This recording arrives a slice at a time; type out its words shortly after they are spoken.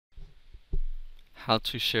how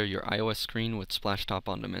to share your iOS screen with Splashtop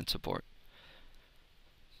on-demand support.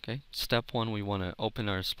 Okay, step 1, we want to open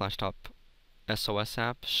our Splashtop SOS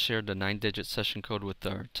app, share the 9-digit session code with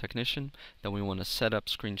our technician. Then we want to set up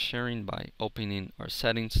screen sharing by opening our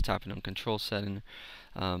settings, tapping on Control Setting,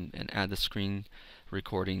 and add the screen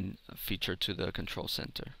recording feature to the control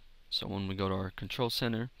center. So when we go to our control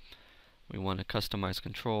center, we want to customize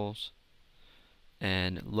controls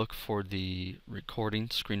and look for the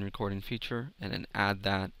screen recording feature, and then add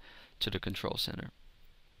that to the control center.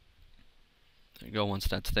 There you go. Once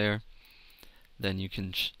that's there, then you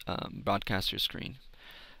can broadcast your screen.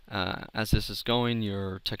 As this is going,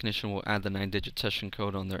 your technician will add the 9-digit session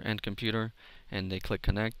code on their end computer, and they click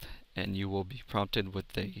connect, and you will be prompted with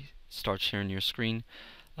the start sharing your screen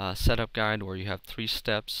setup guide, where you have 3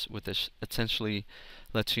 steps, with this essentially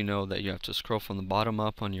lets you know that you have to scroll from the bottom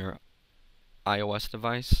up on your iOS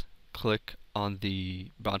device, click on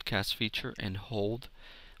the broadcast feature and hold.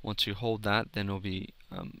 Once you hold that, then it will be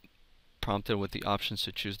prompted with the options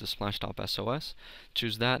to choose the Splashtop SOS.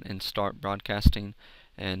 Choose that and start broadcasting,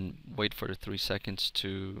 and wait for the 3 seconds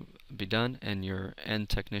to be done, and your end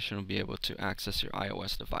technician will be able to access your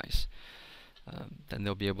iOS device. Then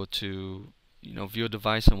they'll be able to view a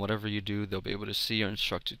device, and whatever you do, they'll be able to see or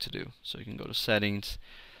instruct you to do. So you can go to settings,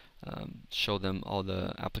 show them all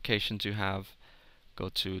the applications you have, go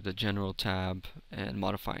to the general tab, and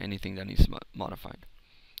modify anything that needs modified.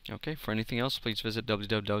 Okay, for anything else, please visit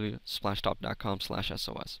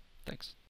www.splashtop.com/SOS. Thanks.